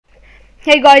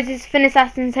Hey guys, it's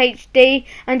Assassins HD,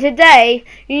 and today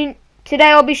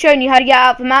I'll be showing you how to get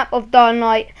out the map of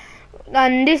Darnlight.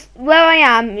 And this, where I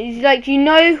am, is like, you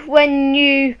know when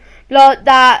you blow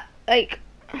that, like,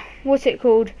 what's it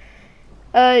called?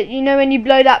 You know when you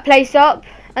blow that place up,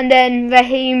 and then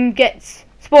Raheem gets,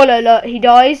 spoiler alert, he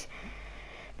dies.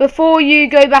 Before you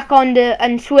go back under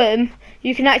and swim,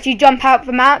 you can actually jump out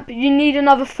the map. You need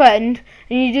another friend,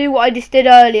 and you do what I just did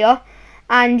earlier,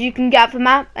 and you can get out the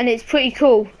map, and it's pretty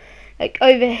cool. Like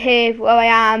over here where I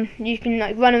am, you can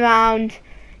like run around,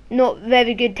 not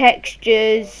very good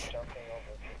textures.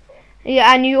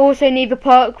 Yeah, and you also need the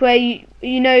perk where you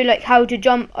know like how to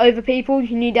jump over people.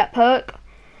 You need that perk,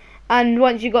 and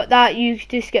once you got that, you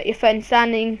just get your friend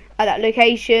standing at that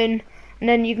location, and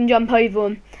then you can jump over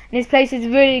them. And this place is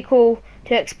really cool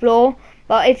to explore,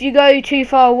 but if you go too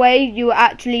far away, you will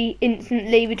actually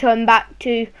instantly return back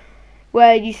to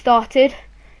where you started,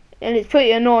 and it's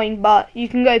pretty annoying, but you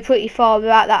can go pretty far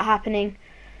without that happening.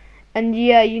 And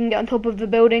yeah, you can get on top of the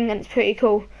building, and it's pretty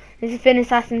cool. This is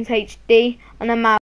Assassins HD, and I'm out.